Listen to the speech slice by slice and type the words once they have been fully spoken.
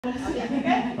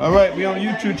All right, we on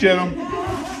YouTube channel. We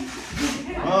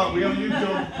on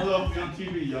YouTube. Hello, we on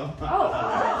TV, y'all.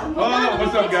 Oh,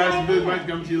 what's up, guys? This is Mike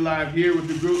coming to you live here with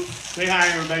the group. Say hi,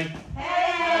 everybody.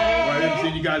 Hey. All right, I haven't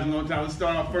seen you guys in a long time. Let's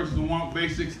start off first with the warm-up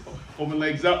basics. Open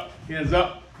legs up, hands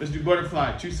up. Let's do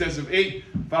butterfly. 2 sets of 8,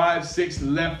 5, 6,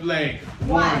 left leg.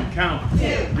 1, count.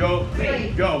 2, go,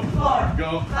 3, go, 4,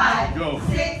 go, 5, go,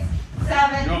 6,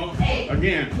 7, go, 8.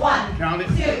 Again. 1, count it.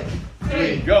 2,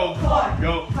 3, go, 4,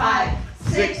 go, 5,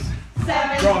 6,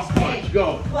 7, cross punch,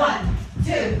 go. 1,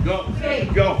 2, go, 3,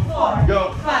 go, 4,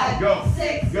 go, 5, go,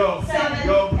 6, go, 7,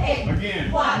 go, 8.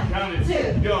 Again. 1, count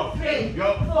it. 2, go, 3,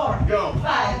 go, 4, go,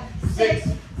 5, 6,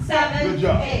 7, good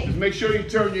job. 8. Just make sure you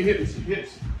turn your hips.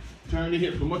 Turn your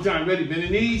hips. One more time. Ready? Bend the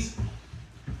knees.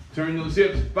 Turn those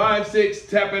hips. 5, 6.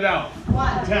 Tap it out.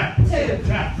 1, tap, 2,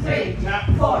 tap, 3, tap,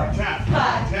 4, tap,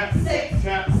 5, tap, 6,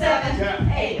 tap, 7, tap,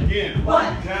 8. Again.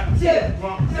 1, tap, 2,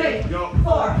 3, go,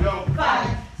 4, go,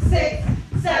 5, 6,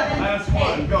 7, last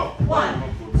 1. 8. Go. 1,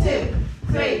 2,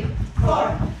 3,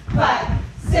 4, 5,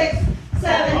 6,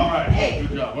 7, all right. 8.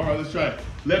 Good job. All right, let's try it.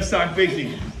 Left side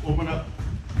facing. Open up.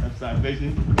 Left side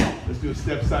facing. Let's do a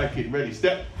step side kick. Ready?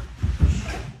 Step.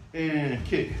 And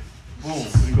kick. Boom.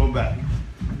 And go back.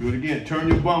 Do it again. Turn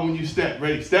your bum when you step.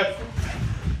 Ready? Step.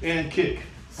 And kick.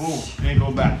 Boom. And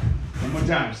go back. One more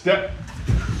time. Step.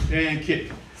 And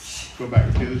kick. Go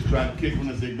back. Okay, let's try to kick when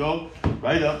I say go.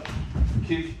 Right up.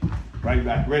 Kick. Right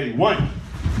back. Ready? 1.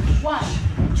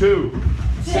 1. 2.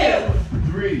 2.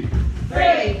 3.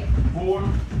 3. 4.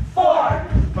 4.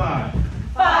 5.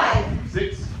 5.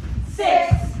 6.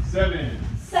 6. 7.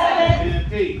 7.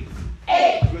 And 8.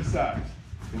 8. Good sides.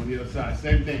 On the other side,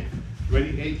 same thing.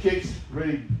 Ready? 8 kicks.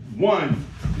 Ready? 1.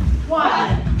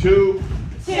 1. 2.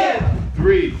 2.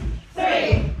 3.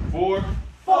 3. 4.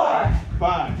 4.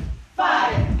 5.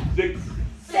 5. 6.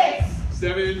 6.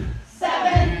 7. 7.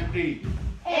 And 8.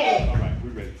 8. All right,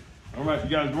 we're ready. All right, you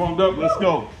guys warmed up. Let's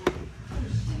go.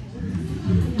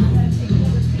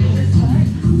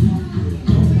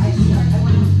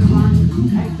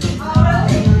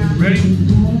 Ready?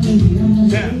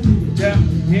 Tap, tap,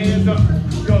 hands up.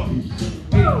 Go.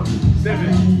 8,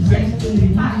 7,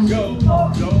 6, 5. Go. Go.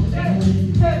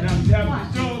 Now tap.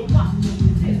 Go.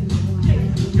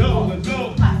 Go. Let's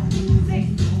go.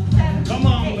 Come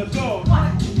on. Let's go.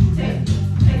 1, 2,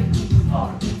 3, 4.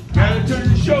 Gotta turn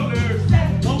your shoulders.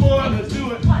 One more. Let's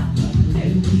do it. 1,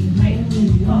 2, 3,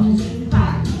 4,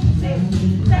 5, 6,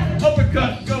 7.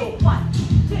 Uppercut. Go. 1,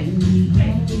 2,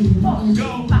 3, 4. Go.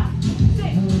 5, 6,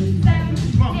 7.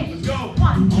 Come on. Let's go. 1,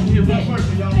 on here one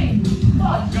person, y'all. 3,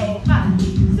 4. Go. 5,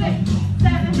 6,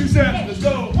 7. 2 sets. Let's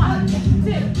go. 1, 2,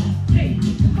 3,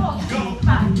 4. Go.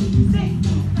 5, 6,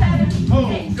 7. Oh,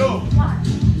 go. 1,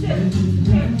 2,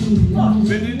 3, 4.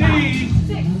 Bend the knees.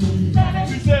 6, 7.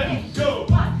 2 sets. Go.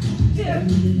 1, 2,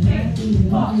 3,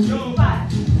 4. Go.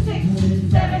 5, 6,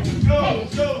 7. Go.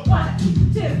 8. Go. 1,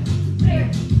 2, 3,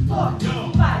 4. Go.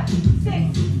 5, 6,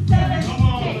 7. Come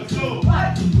on. 8. Let's go.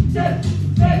 1, 2,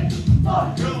 3, 4.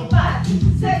 Go. 5,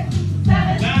 6,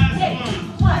 7. Last 8.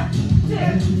 1, 2,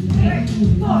 3,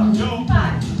 4. Go.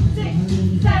 5, 6,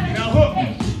 7. Now hook.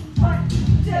 8. 1,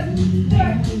 2,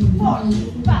 3, 4.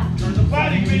 5. Turn the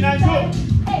body. Give me a nice hook.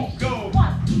 8. Go.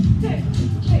 1, 2,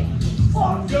 3,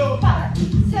 4. Go. 5,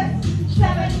 6,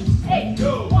 7, 8.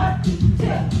 Go. 1, 2,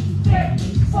 3,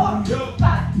 4. Go.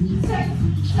 5, 6,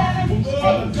 7, 8.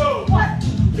 Let's go. 1,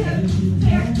 2,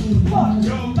 3, 4.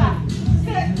 Go. 5,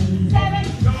 6, 7,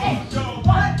 8. Go.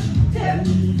 1, 2,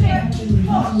 3,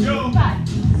 4. Go. 5,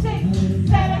 6,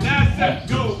 7, last set.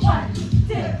 Go. 1,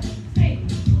 2, 3,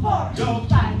 4. Go.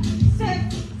 5, 6,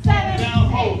 7, now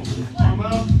hold. 1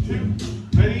 out. 2.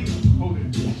 Ready? Hold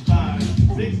it. 5,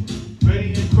 6. Ready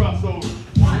and cross over.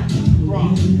 1.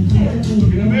 Cross. 2.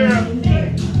 Look in the mirror.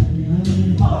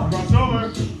 3. 4. Cross over.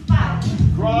 5.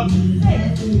 Cross. 6.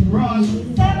 Cross.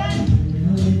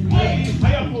 7. 8.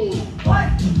 High pull. 1,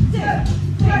 2,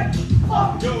 3, 4.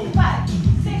 Go. 5,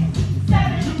 6,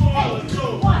 7. 2 more. 8. Let's go.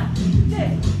 1, 2,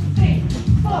 3,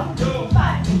 4. Go.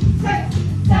 5, 6,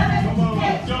 7. Come on. 8.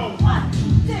 Let's go. 1,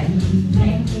 2,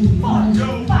 3, 4. Go.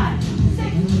 5,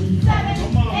 6, 7.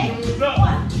 Come on. 8. What's up?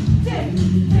 1, 2,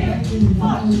 3,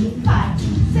 4. 5,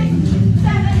 6,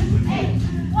 7, 8.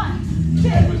 1, 2,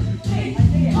 3,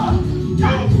 4. 5,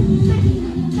 6,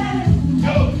 7, 8.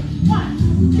 1,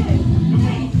 2,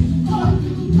 3, 4.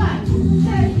 5,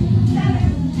 6, 7,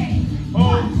 8.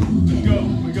 Hold. Let's go.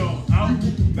 We go. Out.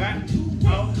 Back.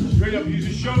 Out. Straight up. Use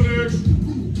your shoulders.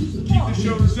 Keep the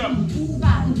shoulders up.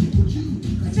 5,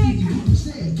 6,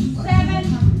 7,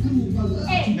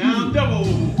 8. Now double.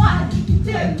 1,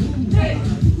 2, 3,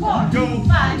 4. Go.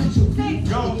 5, 6,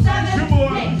 Go. 7, 2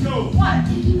 more. 8. Go.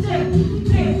 1, 2,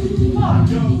 3, 4,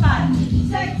 5,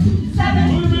 6, 7,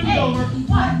 8.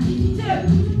 1, 2,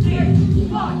 3,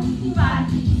 4,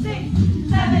 5, 6,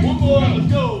 7, One more, 8.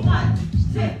 let's go. 1,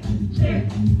 2, 3,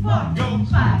 4, Go.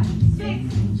 5, 6,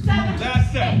 7,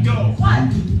 Last set, 8. go. 1,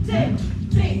 2,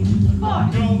 3, 4,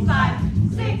 Go. 5,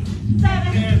 6,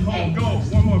 7, And hold, 8. go.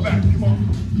 One more back, come on.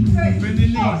 3, Bend the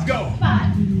knees, 4, go.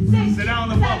 5, 6, Sit down on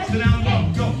the bump, 7, sit down on the 8.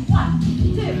 bump, go. 1,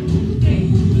 2,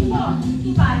 3, 4,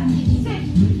 5, 6,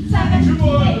 7, Two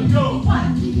more, 8. let's go. 1,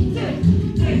 2,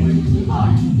 3, 4,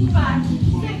 5,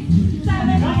 6,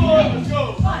 7, One more, 8. let's go.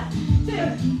 1, 2,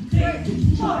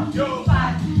 3, 4, Go.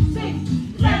 5, 6,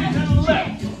 Ladies 7, to the 8. left.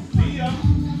 Knee up,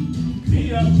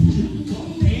 knee up,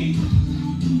 knee.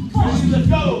 Ready, let's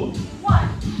go. 1,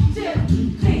 2,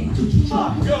 3,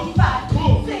 4, Go. 5,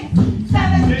 Pull. 6,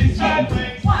 7, Stay 8.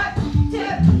 sideways. 1, 2,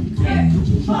 3,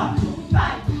 4,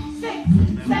 5, 6,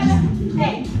 7,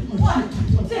 8. 1,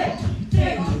 2,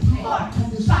 3, 4,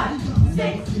 5,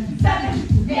 6, 7,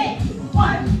 8.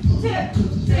 1, 2,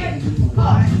 3,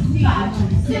 4, 5,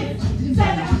 6,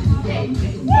 7, 8.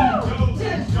 Woo!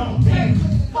 2, 3,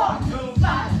 4,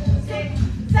 5, 6,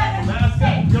 7, Last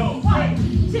set, 8. go. 1,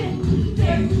 2,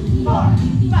 3, 4,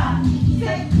 5,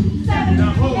 6, 7,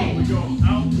 Now hold, 8. we go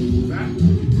out, back.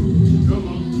 Come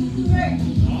on.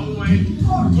 3, All the way.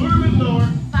 4, A little bit lower.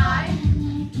 5,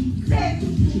 6,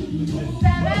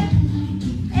 7,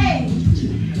 8.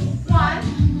 1,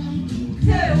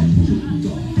 2,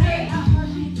 3,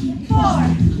 4,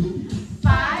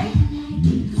 5,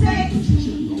 6,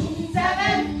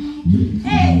 7,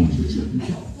 8.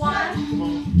 1,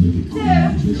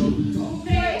 2,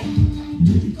 3,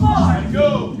 4.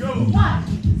 Go, go. 1,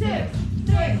 2,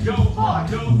 3, Go. 4,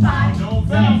 Go. 5, Don't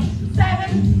bounce. 6,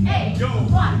 7, 8. Go.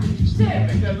 1, 2,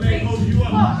 Make that leg 3, hold you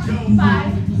up. 4, Go.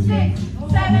 5, 6,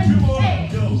 7, Two more. 8.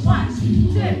 Go. 1,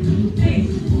 2, 3,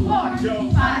 4,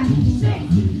 Go. 5, 6,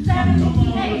 7, Come on,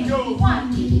 8. let's go.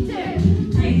 1, 2,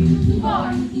 3,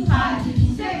 4, 5,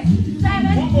 6,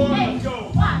 7, One more, 8. let's go.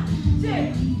 1, 2,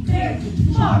 3,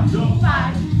 4, Go.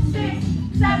 5, 6,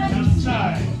 7,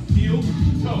 Outside. Heel,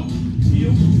 toe.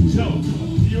 Heel, toe.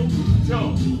 Heel,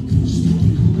 toe.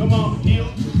 Come on, heel,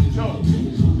 toe.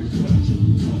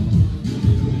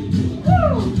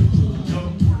 Woo! Go.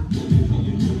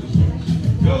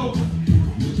 Go.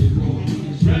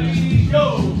 Ready, go.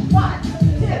 1,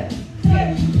 2,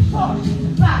 3, 4,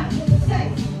 5,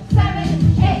 6, 7,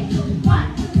 8.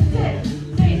 1, 2,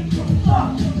 3,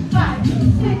 4, 5, 6, 7, 8. 1, 2,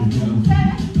 3,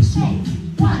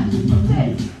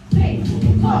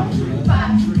 4,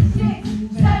 5, 6,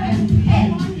 7,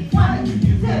 8. 1, 2,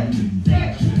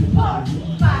 3, 4,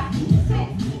 5, 6,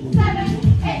 7,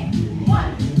 8.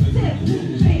 1, 2,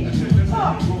 3, 4,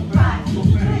 5,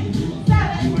 6,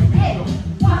 7, 8.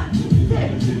 1, 2,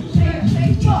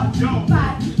 3, 4,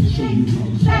 5, 6,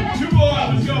 7, Two more,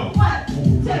 let's go. 1,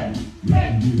 2, 3,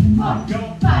 4, Go.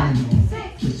 5,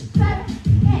 6, 7,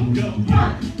 8. Go.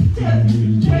 1, 2,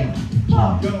 3,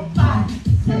 4, Go. 5,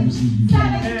 6,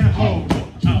 7, And hold.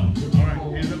 Out. All right.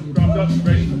 Hands up, cross up,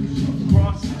 ready.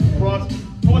 Cross, cross.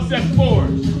 4 steps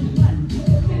forward.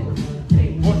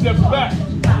 4 steps back.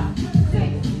 5,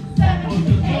 6, 7,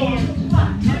 8.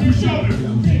 1, Turn your shoulders.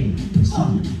 3,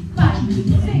 4, 5,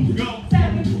 6, Go.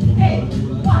 7, 8.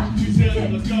 1, 2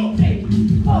 steps, let's go. 3,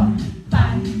 4,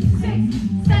 5, 6,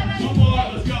 7, One more,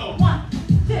 8. let's go. 1,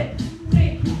 2,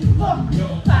 3, 4,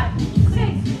 5,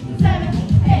 6, 7,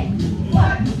 8.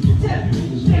 1, 2,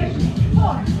 3,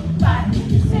 4, 5,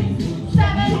 6,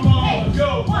 7, Come on, 8. let's go.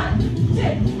 1,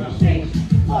 2, 3,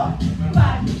 4,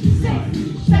 5, 6,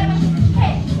 7,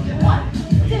 8. 1,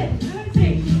 2,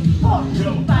 3, 4,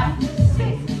 5,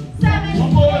 6, 7,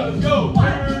 One more, 8. let's go. 1,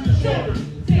 Turn the 2, shoulders.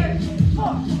 3,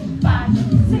 4, 5,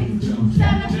 6,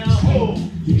 7, Now hold.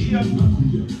 Knee up.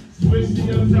 Switch to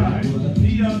your side.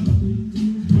 Knee up.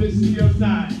 Switch to your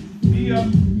side. Knee up.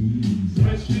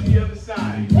 Switch to the other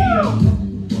side. Knee up.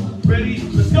 Ready?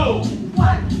 Let's go.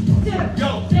 1, 2, Go.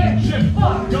 3, Shift.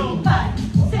 4, Go. 5,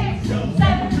 6, Go.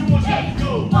 7, 2 more 8. steps.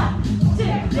 Go. 1,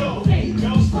 2, Go. 3,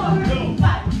 Go. 4, Go.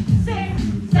 5,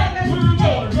 6, 7, One more.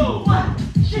 8. Go. 1,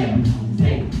 2,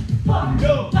 3, 4,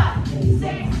 Go. 5,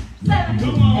 6, 7,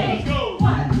 Come on, 8. let's go.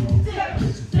 1, 2,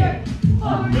 3,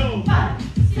 4, Go. 5,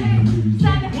 6,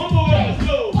 7, One more, 8. let's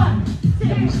go. 1, 2,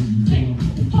 3,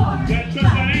 4, Gotta trust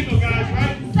that ankle, guys,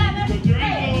 right? 7, Trust your 8.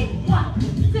 ankle. 1,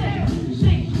 2,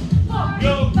 3, 4,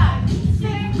 Go. 5, 6,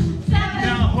 7,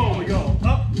 Now hold. We go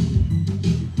up.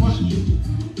 Punch.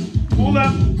 Pull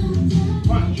up.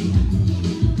 Punch.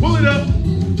 Pull it up.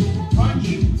 Punch.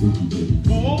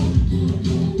 Pull.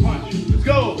 Punch. Let's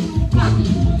go.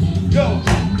 Go.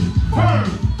 Turn.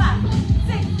 5,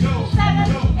 6, Go.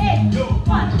 7, Go. 8. Go.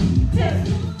 1,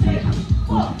 2,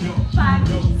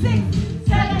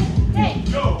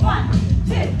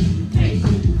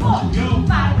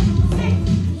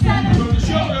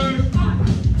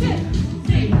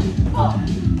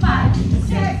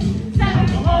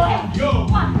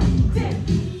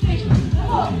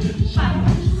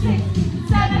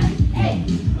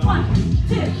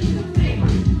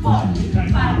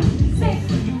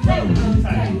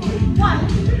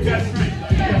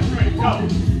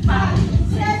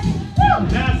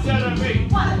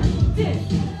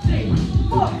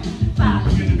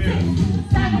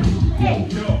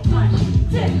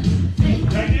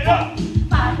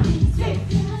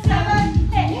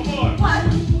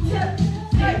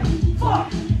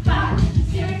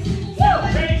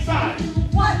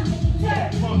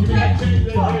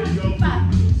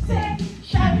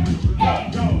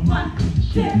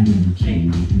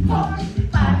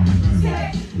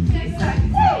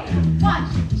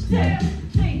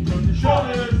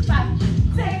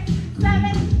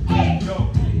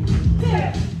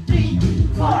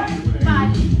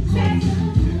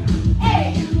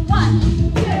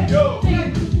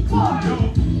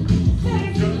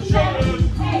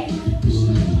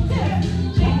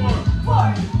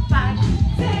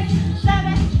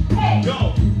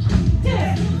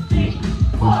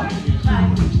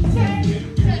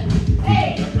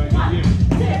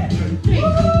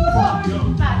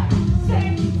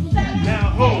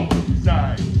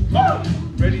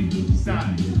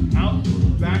 side. Out,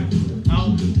 back,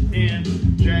 out, in,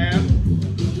 jab,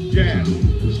 jab.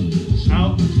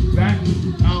 Out, back,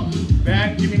 out,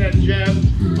 back. Give me that jab.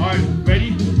 All right,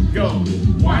 ready? Go.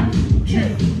 1, 2.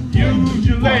 Use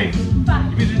your legs.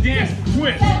 Give me the dance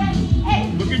twist.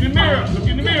 Look in the mirror. Look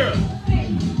in the mirror.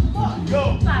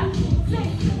 Go. 5, 6,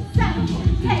 7,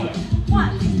 8.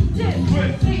 1, 2,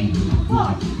 3,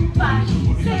 4, 5,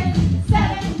 6,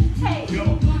 7, 8. Go.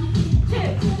 2,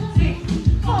 3,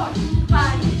 4,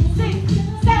 5, 6,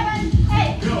 7,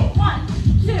 8. Go. 1,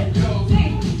 2, 3,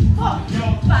 4,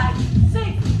 5,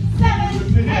 6, 7,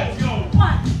 Lift the 8. hips. Go.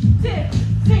 1, 2,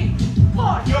 3,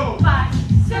 4, Go. 5,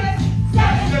 6,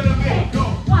 7, 8. Go.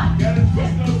 1, Gotta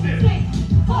twist those 2, hips. 3,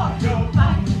 4, Go.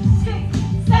 5, 6,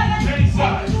 7, Change 8.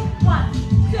 sides. 1,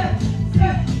 2,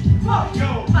 3, 4, Go.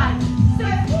 5,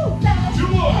 6, 7, 2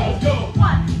 more. Let's go.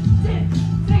 1, 2,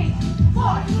 3,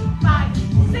 4, 5,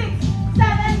 6,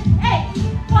 7, 8.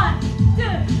 1,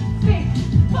 2, 3,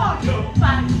 4, Go.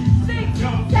 5, 6, Go.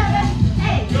 7,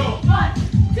 8. Go. 1,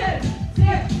 2, 3,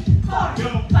 4, Go.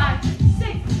 5,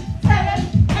 6, 7,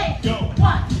 8. Go.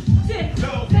 1, 2,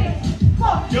 3,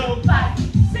 4, Go. 5,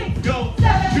 6, Go.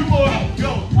 7, 2 more. 8.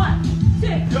 Go. 1, 2,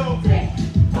 Go. 3,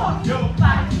 4, Go.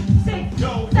 5, 6,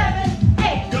 Go. 7,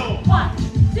 8. Go. 1,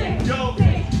 2, Go.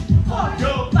 3, 4,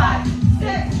 Go. 5,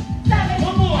 6, 7,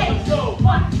 One more. 8. Let's go.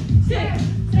 1, 2,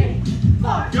 3,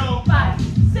 4, Go. 5,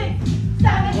 6,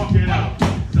 7, Walk it 8. out.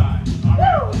 Side. All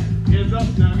right. Hands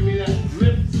up. Now give me that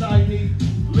lift, side knee,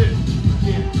 lift.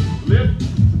 Again. Lift.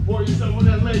 Support yourself on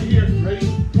that leg here. Ready?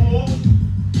 Pull.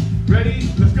 Ready?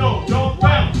 Let's go. Don't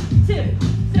bounce. 2,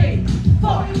 3,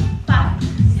 4, 5,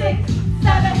 6,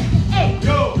 7, 8.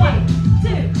 Go. 1,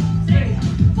 2, 3,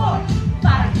 4,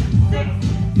 5, 6,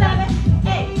 7,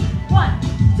 8. 1,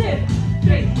 2,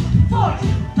 3, 4,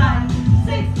 5,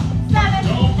 6, 7,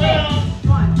 Don't 8. bounce.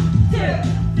 1, 2,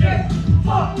 3,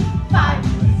 4, 5,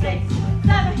 6,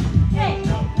 7, 8.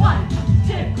 1,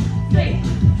 2, 3,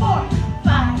 4,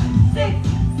 5, 6,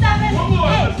 7, 8. One more.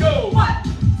 Let's go. 1,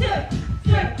 2,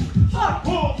 3, 4,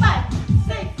 Pull. 5,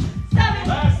 6, 7,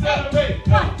 Last 7, 8.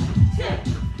 1, 2,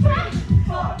 3,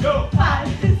 4, Go. 5,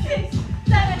 6,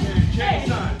 7, And change 8.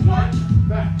 side. 1,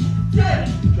 Back. 2,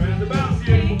 Trying to bounce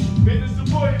here. Bend the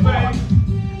support leg.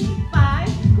 5,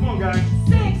 Come on, guys.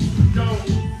 6, Go.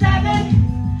 7,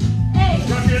 8.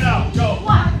 Rock it out. Go.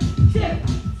 1, 2,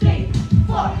 3,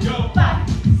 4, Go. 5,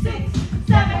 6,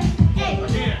 7, 8.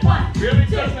 Again. 1, Really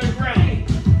 2, touch that ground. 3,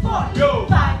 4, Go.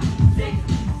 5, 6,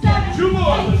 7, 2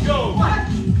 more. 8. Let's go. 1,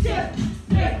 2,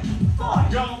 3, 4,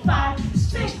 Go. 5,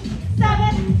 6,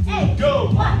 7, 8. Go.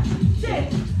 1, 2,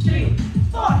 3,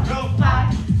 4, Go.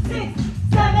 5, 6,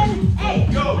 7,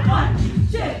 8. Go. 1,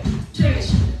 2, 3,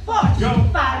 4, Go.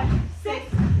 5, 6,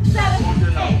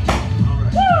 7, 8. All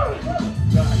right. Woo!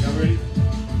 Side. Y'all ready?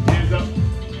 Hands up.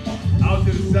 Out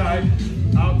to the side.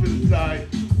 Out to the side.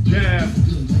 Jab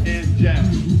and jab.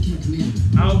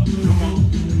 Out. Come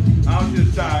on. Out to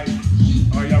the side.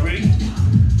 Are y'all ready?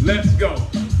 Let's go.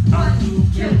 Out.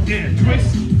 1, 2, In.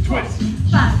 Twist. Twist.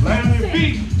 5, Land on your 6,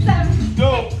 feet. 7,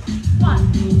 Go.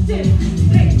 1, 2, 3,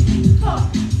 4,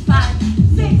 5,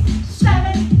 6,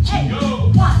 7, 8.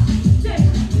 Go. 1, 2,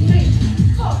 3,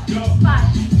 4, Go.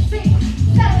 5, 6,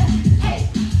 7, 8.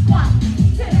 1,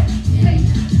 2, 3,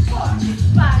 4,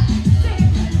 5, 6,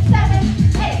 7,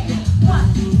 8. 1,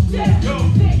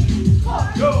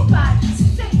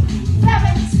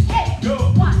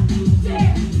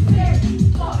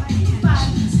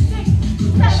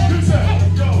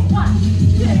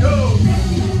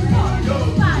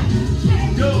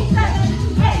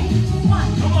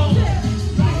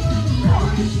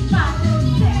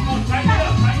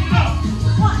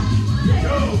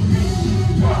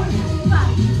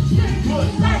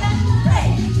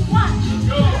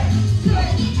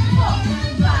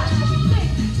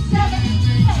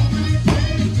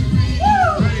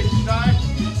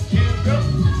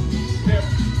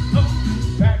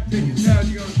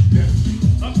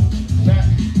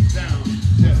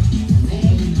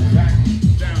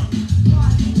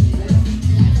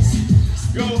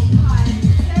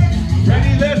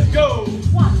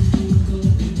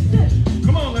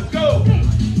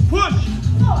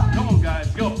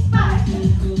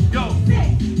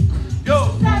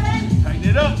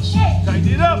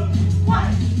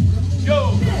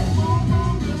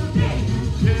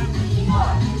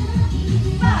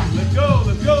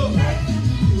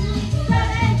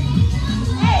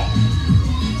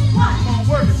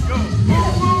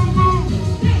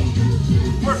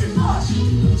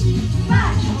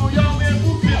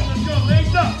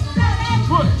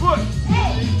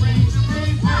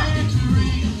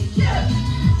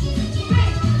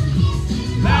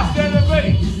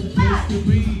 to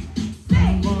breathe. 6,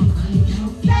 7,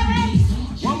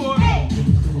 One more. 8.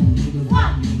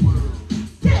 1,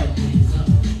 2,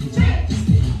 3,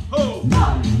 Hold.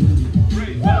 4.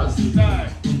 Raise up.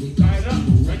 Side. Side up.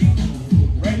 Ready?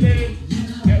 Right leg.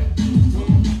 Step.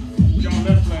 Y'all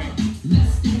left leg.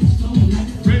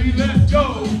 Ready, let's go.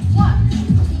 1,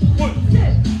 1,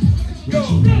 2, go.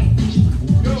 3,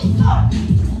 Go. 4,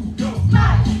 Go.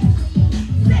 5,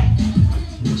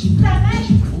 6, 7,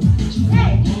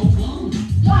 8.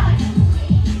 1,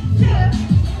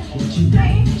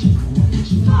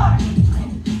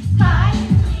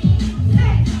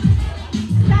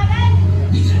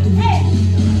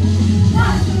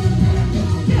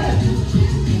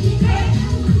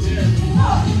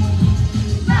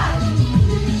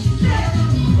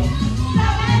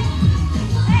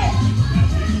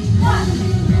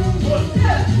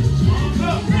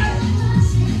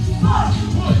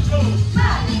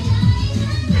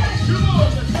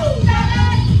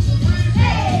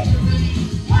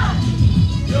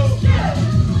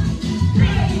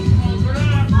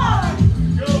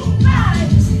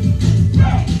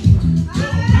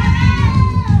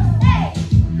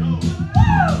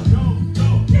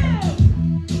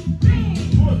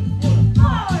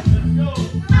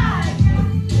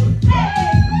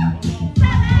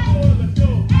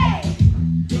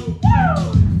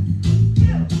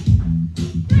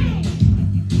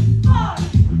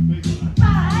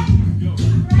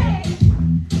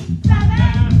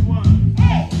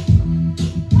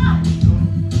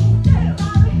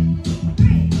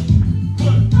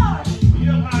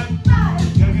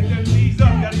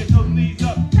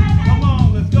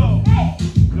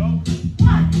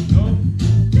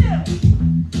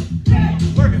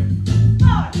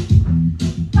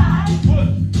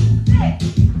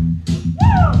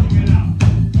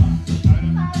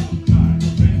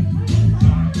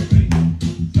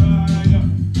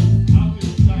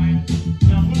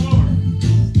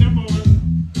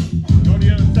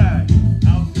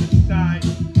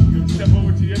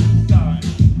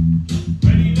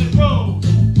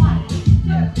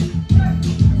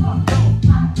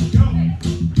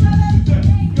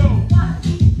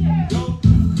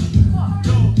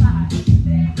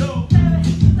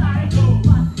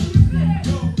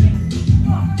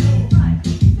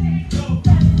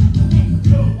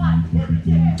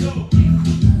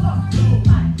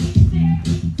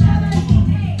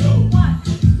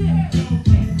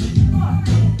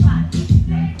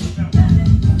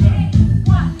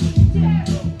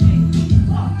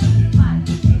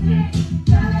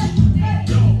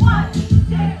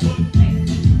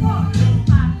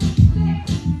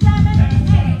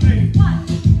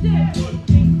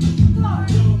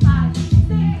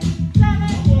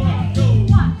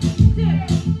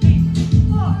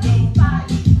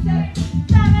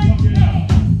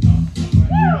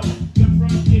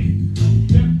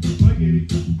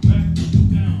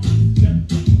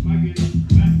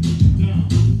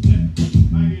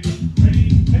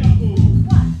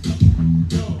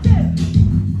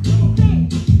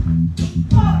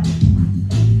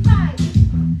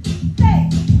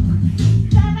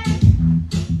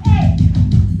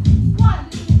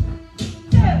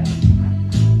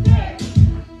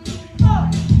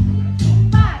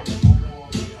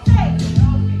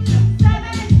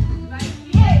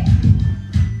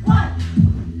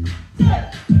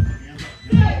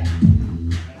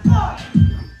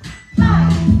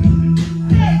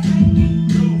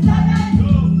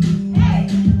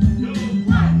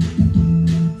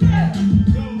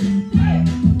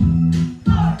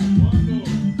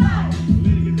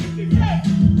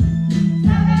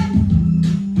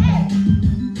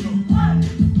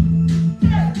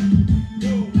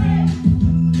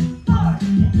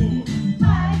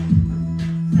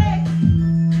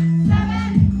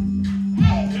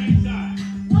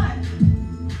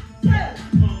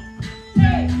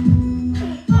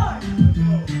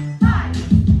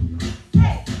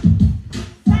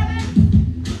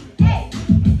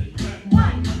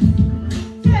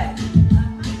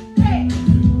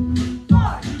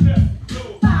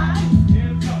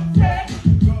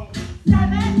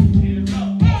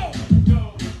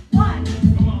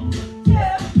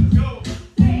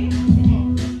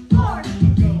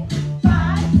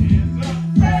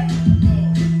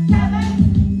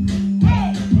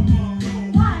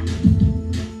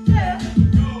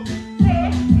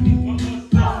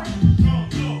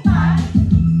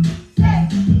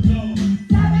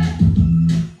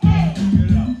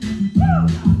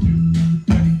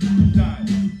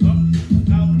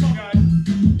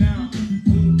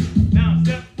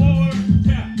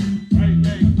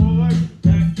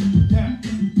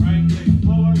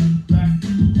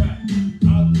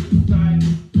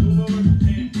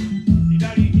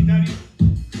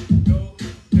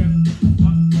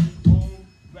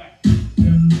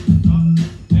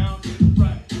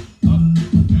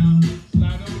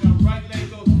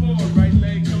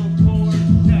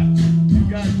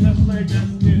 left leg,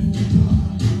 that's it.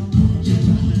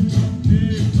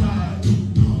 Inside.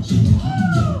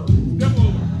 Step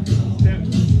over. Step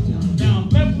down.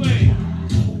 Left leg.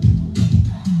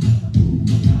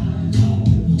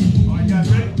 All right, guys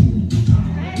ready?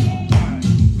 Alright.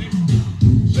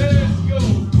 Let's go.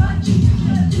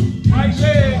 Right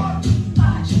leg.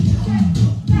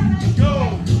 Go.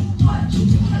 Go.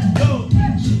 Go.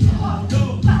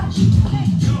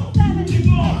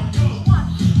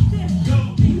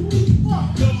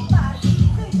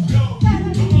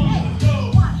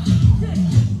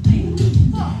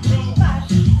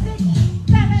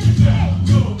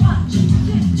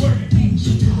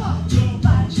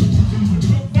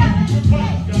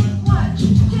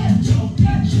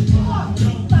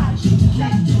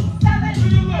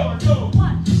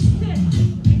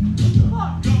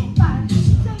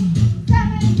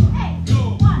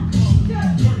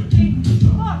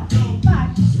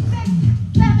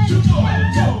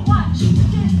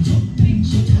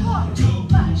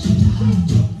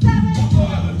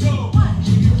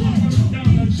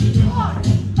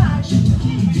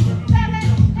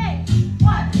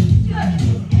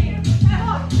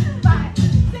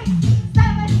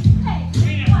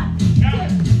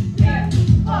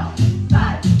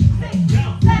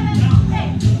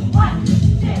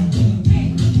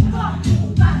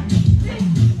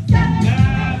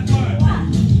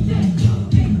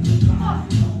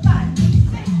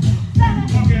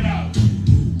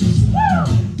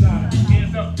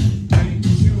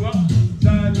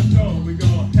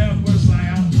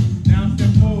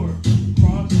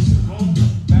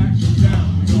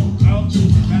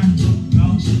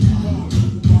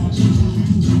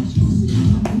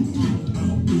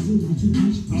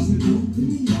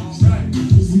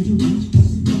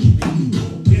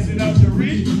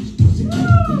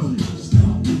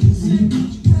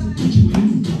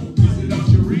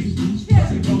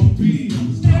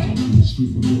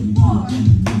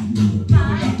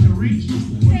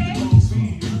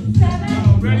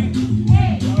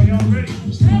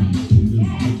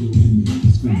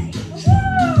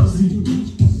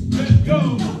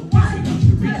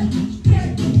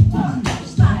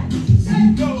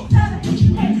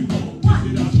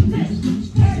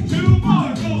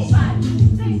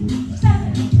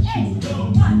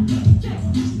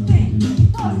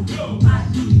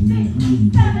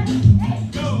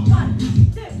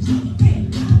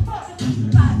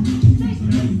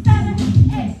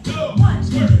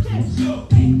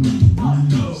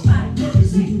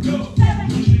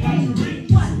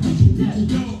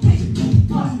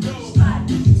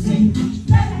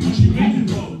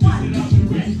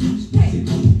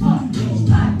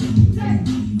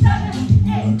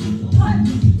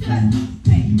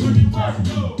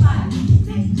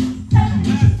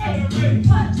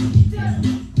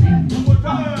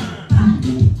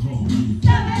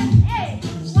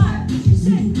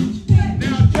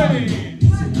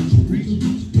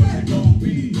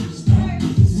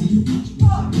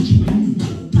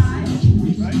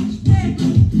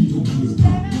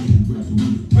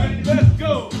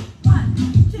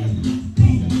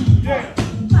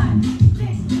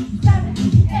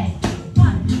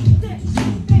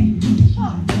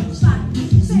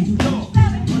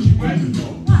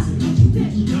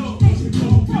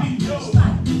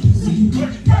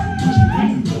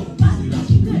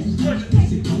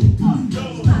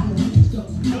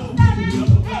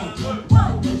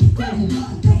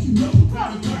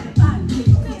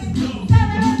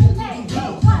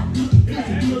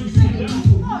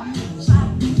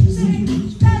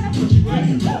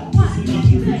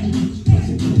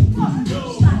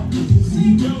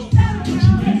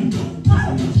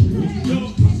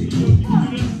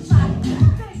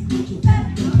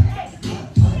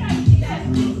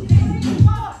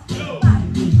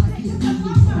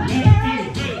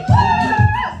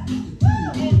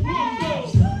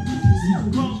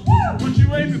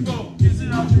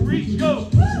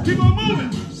 Keep going. Go.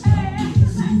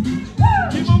 Go. Go. Go.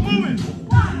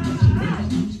 Come on,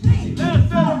 let's go.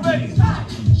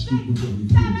 Go.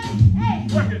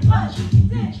 Work it.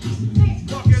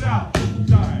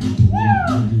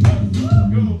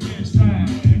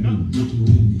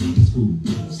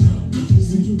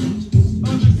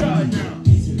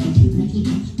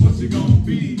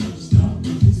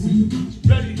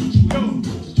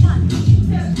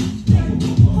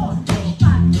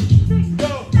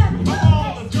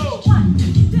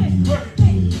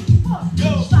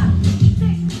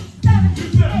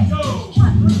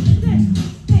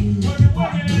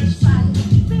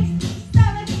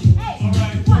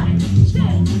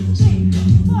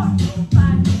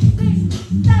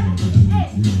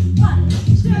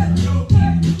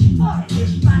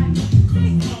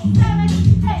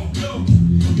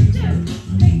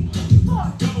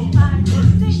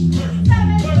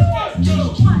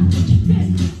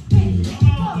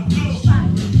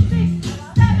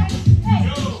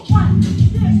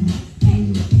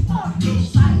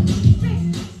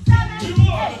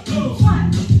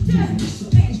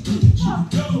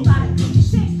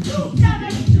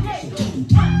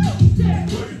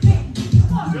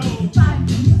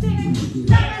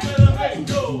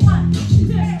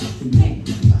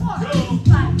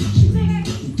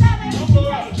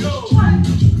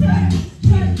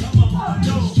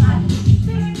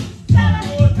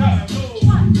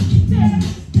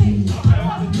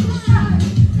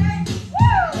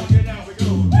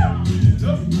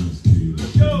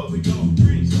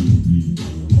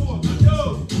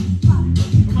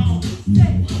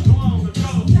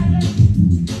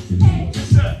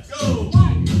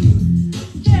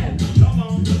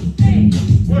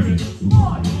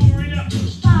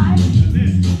 5, And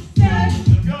then, 6,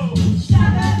 let's go. 7,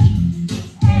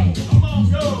 8. Come on,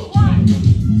 go. 1,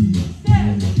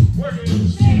 2, Work it.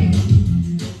 3,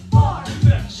 4,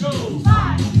 Let's go.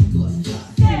 5, 6,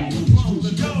 Come on,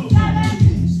 let's go. 7,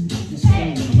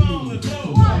 8. Come on, let's go.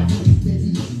 1, 2,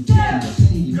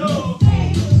 Go.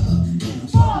 3,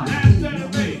 4, Last set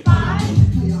of 8. 5,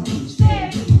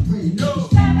 6, Go.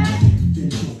 7,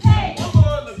 8. One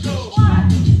more, let's go. 1,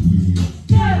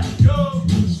 2, Go.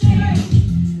 3,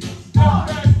 4,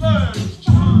 Back,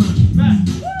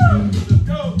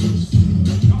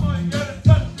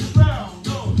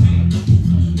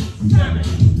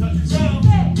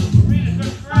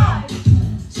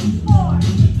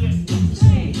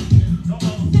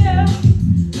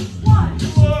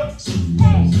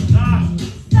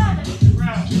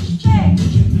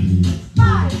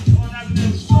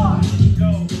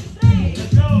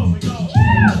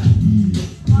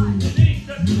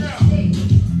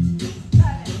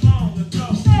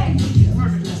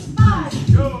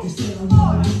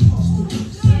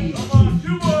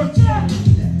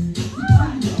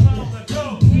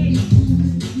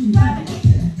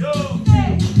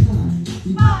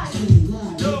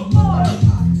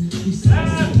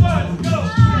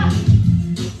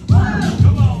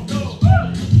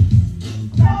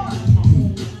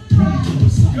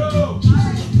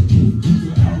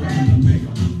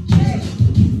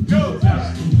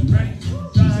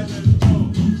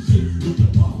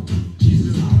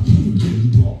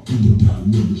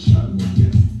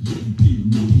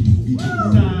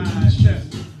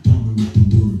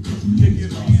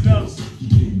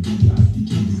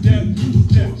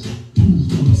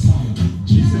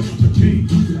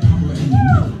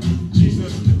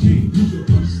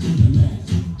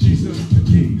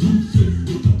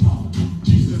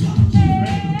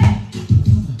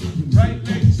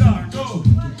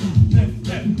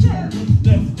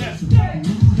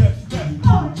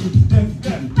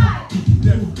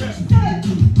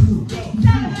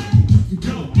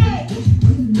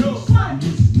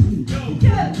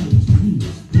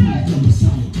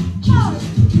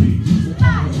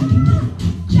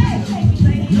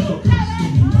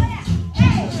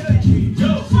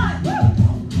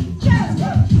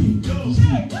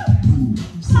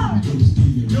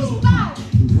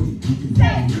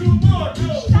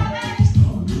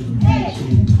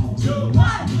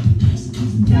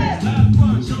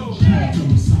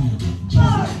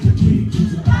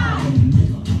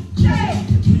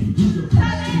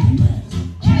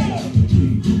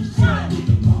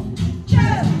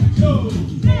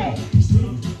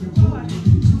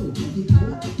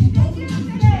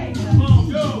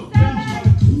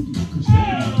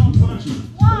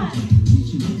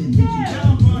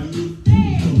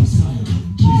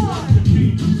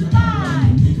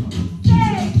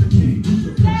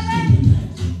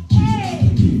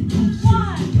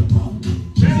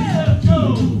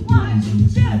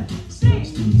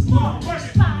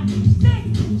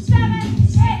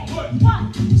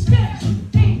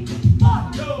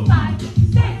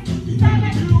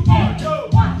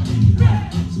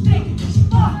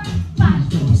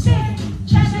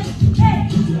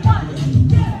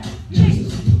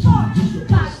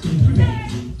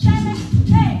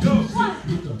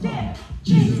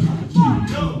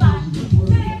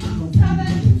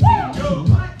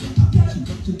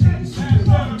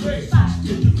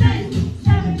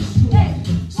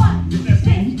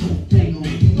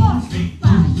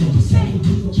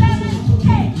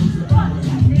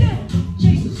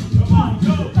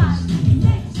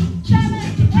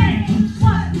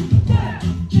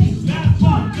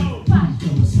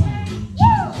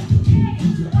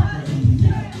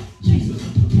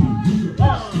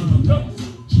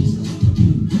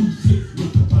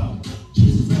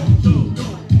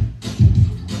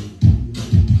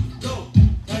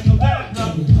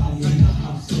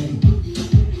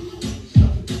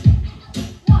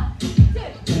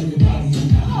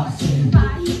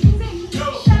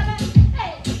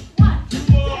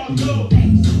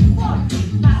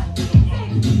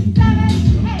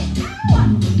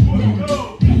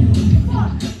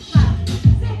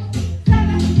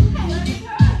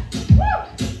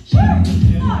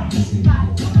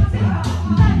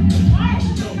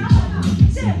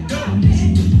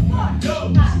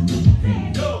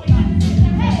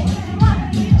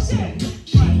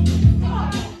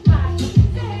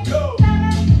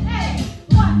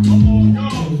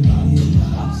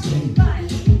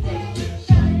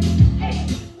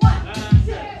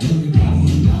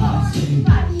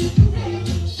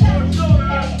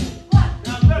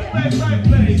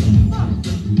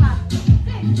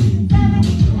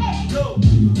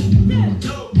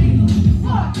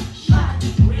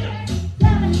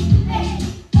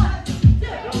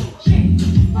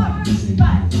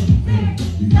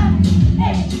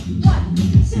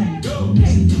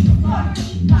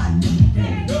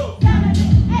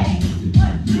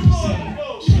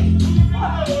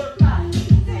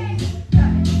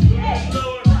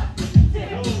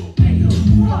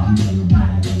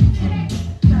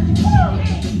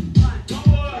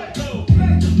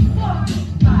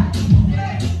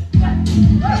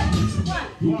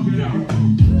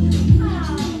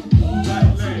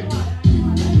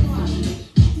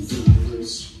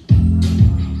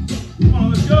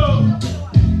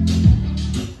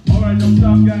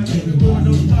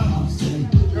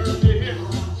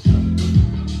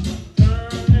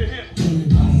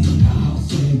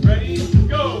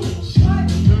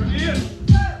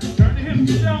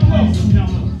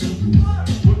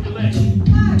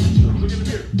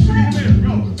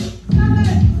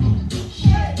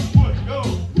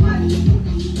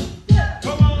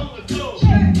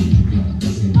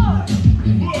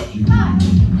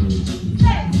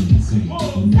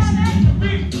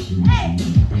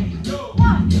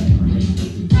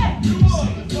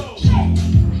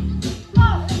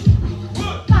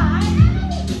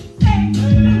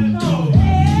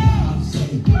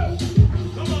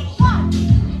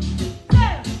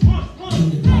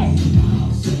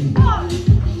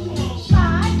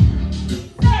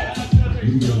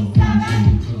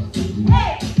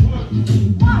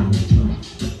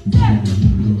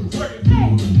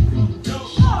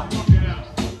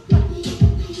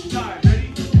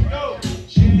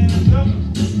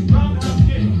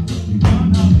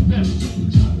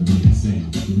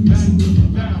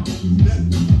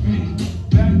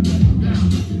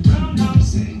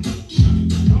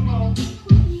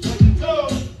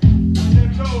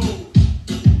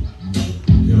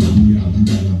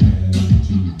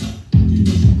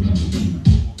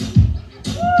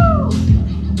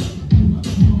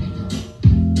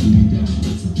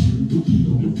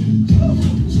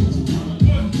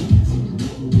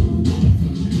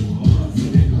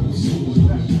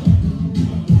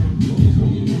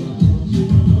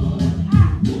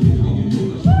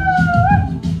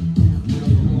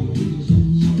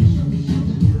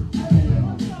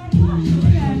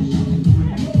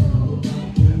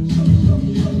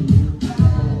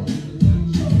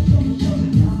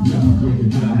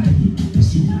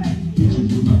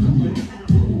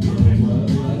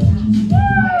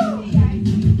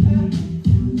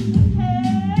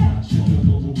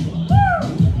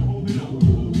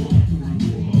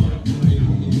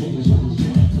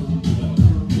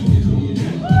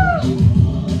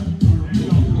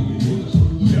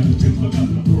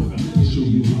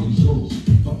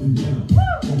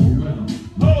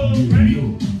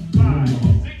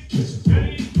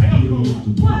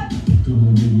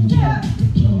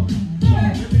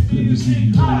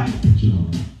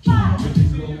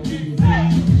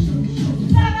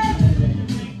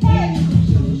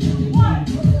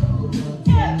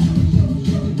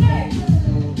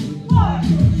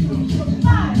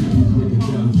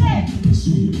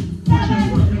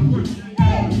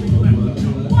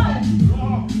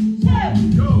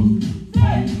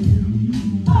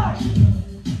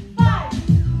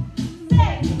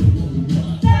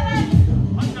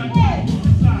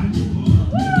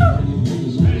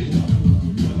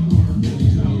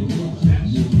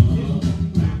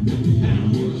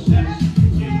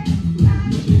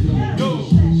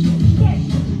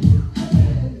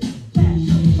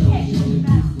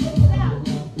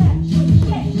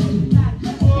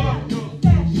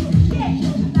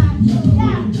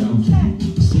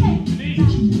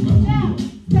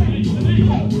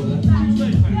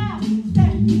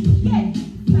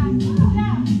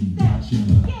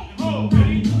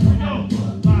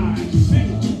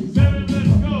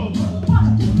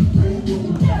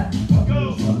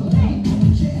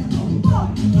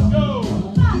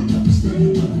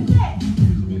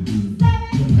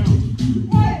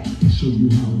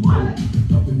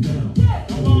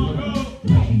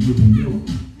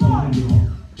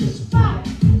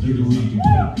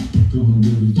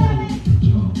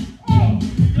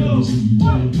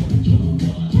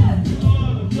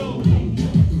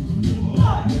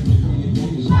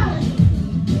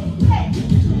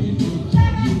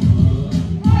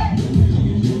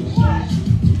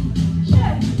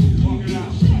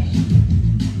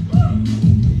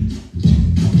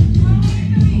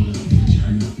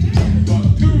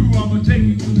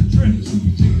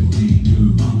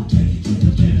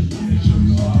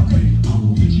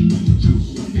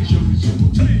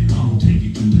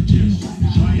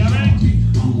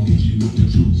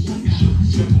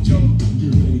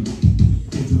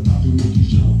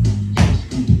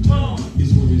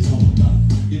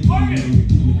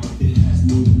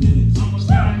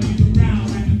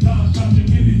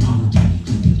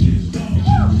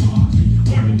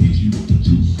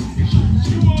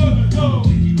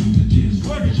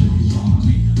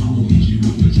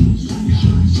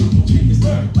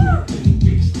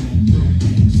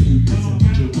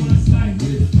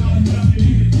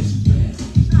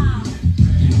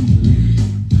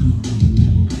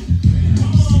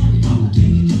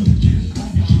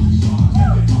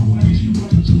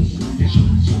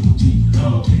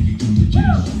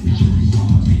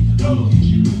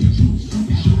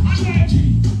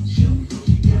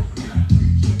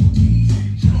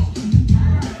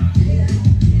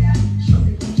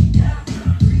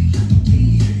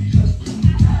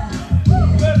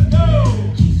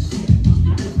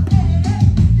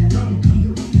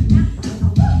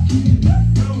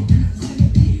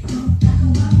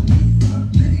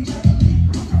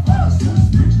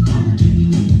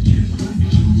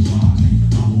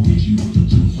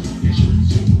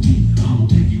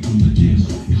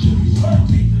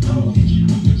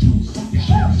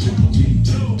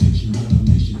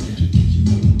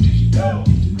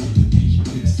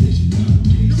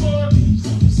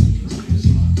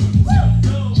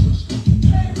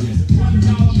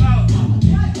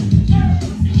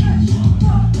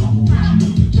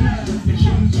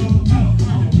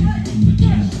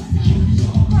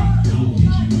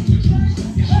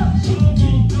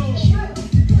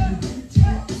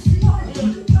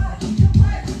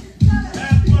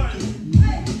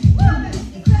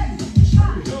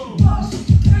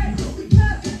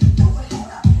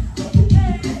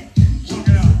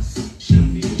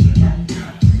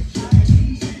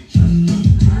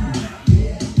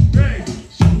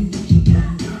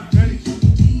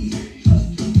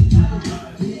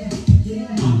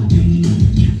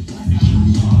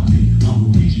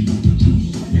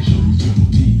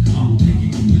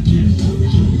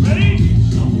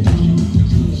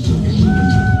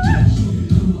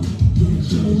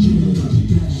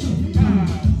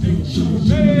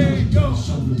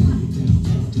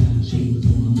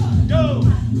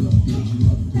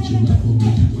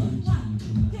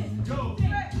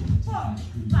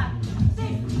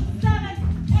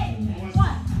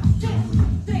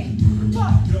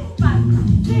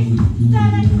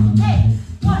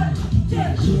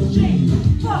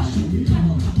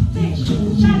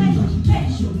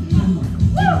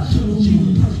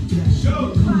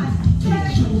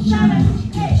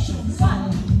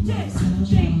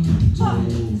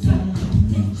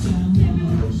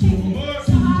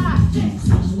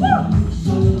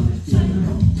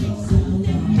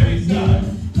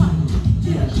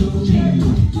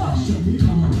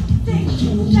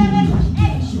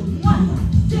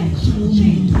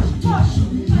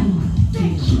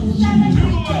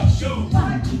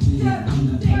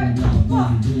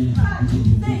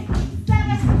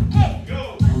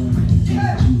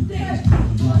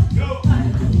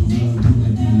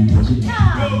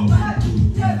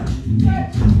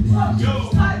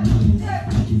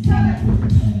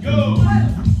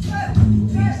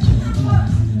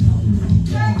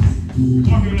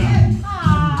 Walk it out.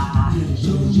 Ah.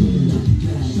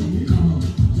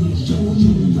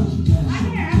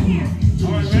 I'm here.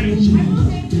 All right, ready? I'm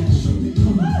moving.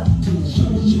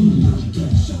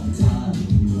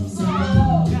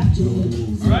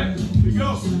 All right, here we go.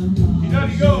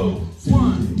 He go.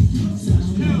 1,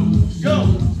 2, go.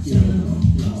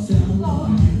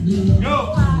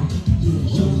 Go.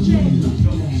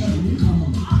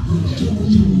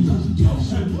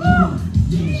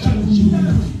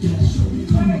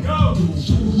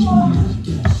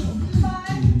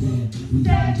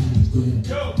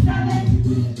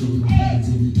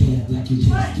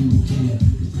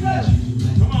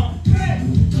 Come on.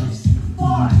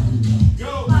 4,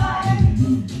 Go. 5,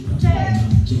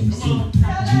 6, Come on.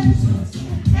 7,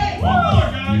 8. One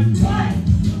more, guys.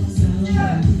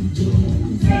 1, 2,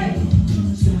 3,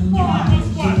 4,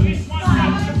 One squat. Each one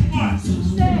squat. 6,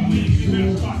 We need to get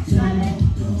better squat. 7,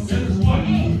 Better squat. 8.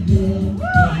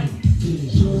 1,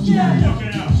 2, Walk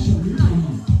it out.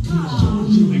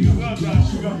 Take your gloves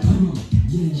off. Go.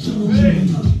 Hey.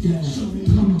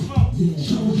 Come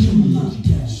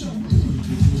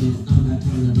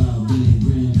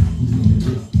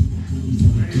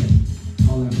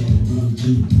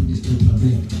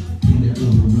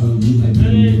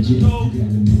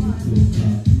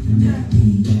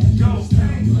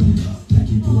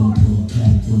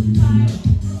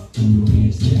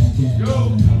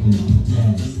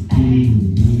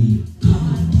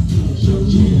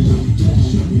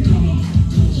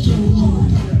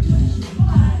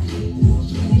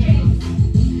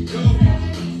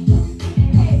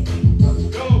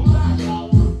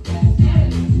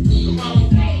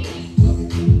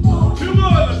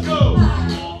on.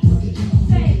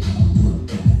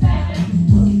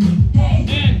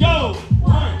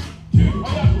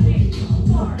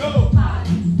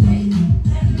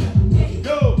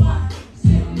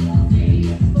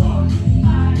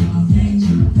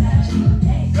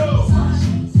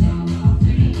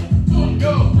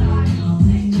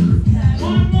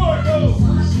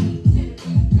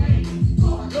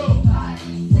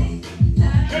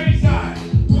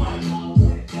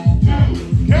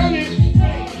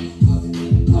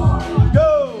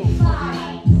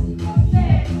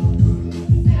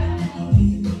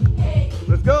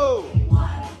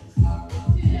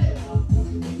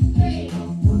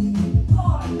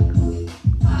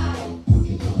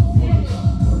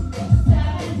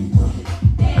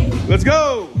 Let's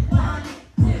go!